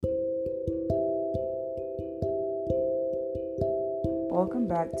Welcome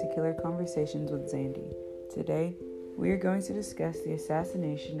back to Killer Conversations with Zandy. Today, we are going to discuss the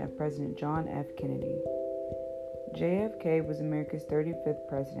assassination of President John F. Kennedy. JFK was America's 35th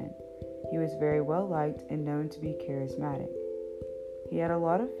president. He was very well liked and known to be charismatic. He had a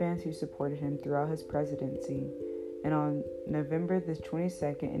lot of fans who supported him throughout his presidency, and on November the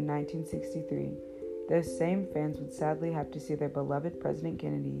 22nd in 1963, those same fans would sadly have to see their beloved President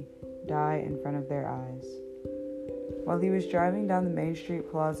Kennedy die in front of their eyes. While he was driving down the Main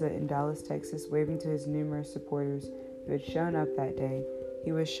Street Plaza in Dallas, Texas, waving to his numerous supporters who had shown up that day,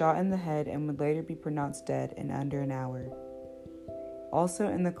 he was shot in the head and would later be pronounced dead in under an hour. Also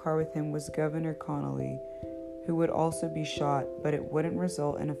in the car with him was Governor Connolly, who would also be shot, but it wouldn't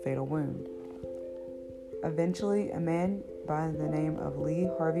result in a fatal wound. Eventually, a man by the name of Lee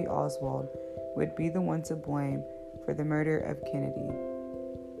Harvey Oswald would be the one to blame for the murder of Kennedy.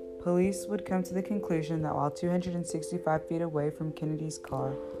 Police would come to the conclusion that while 265 feet away from Kennedy's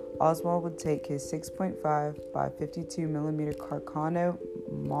car, Oswald would take his 6.5 by 52 millimeter Carcano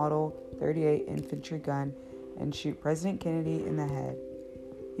Model 38 infantry gun and shoot President Kennedy in the head.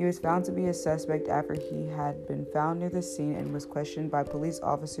 He was found to be a suspect after he had been found near the scene and was questioned by police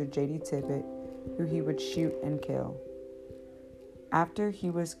officer J.D. Tippit, who he would shoot and kill. After he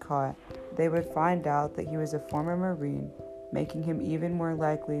was caught, they would find out that he was a former Marine, making him even more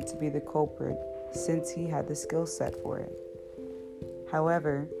likely to be the culprit since he had the skill set for it.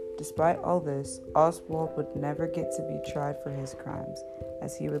 However, despite all this, Oswald would never get to be tried for his crimes,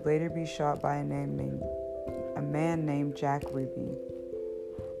 as he would later be shot by a man named Jack Ruby.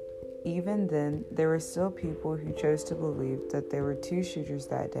 Even then, there were still people who chose to believe that there were two shooters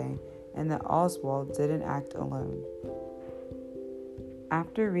that day and that Oswald didn't act alone.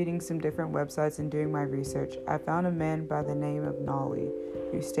 After reading some different websites and doing my research, I found a man by the name of Nolly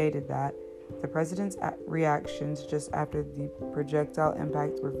who stated that the president's reactions just after the projectile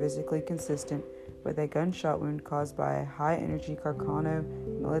impact were physically consistent with a gunshot wound caused by a high-energy Carcano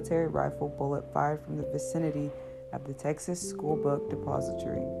military rifle bullet fired from the vicinity of the Texas School Book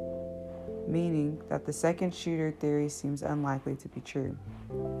Depository, meaning that the second shooter theory seems unlikely to be true.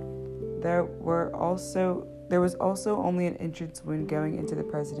 There was also only an entrance wound going into the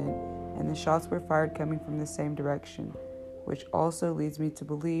president, and the shots were fired coming from the same direction, which also leads me to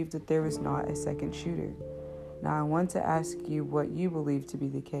believe that there was not a second shooter. Now I want to ask you what you believe to be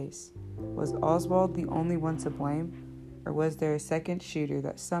the case. Was Oswald the only one to blame, or was there a second shooter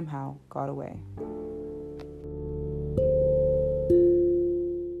that somehow got away?